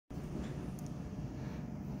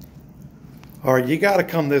All right, you got to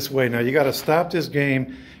come this way now. You got to stop this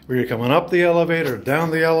game where you're coming up the elevator,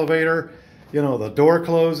 down the elevator, you know, the door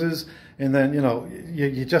closes, and then, you know,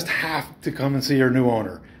 you just have to come and see your new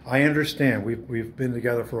owner. I understand. We've been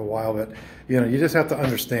together for a while, but, you know, you just have to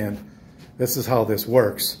understand this is how this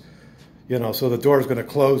works. You know, so the door is going to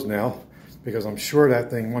close now because I'm sure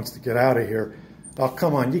that thing wants to get out of here. Oh,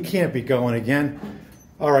 come on. You can't be going again.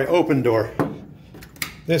 All right, open door.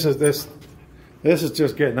 This is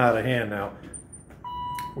just getting out of hand now.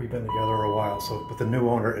 We've been together a while, but the new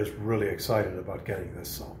owner is really excited about getting this,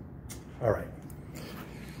 so, all right.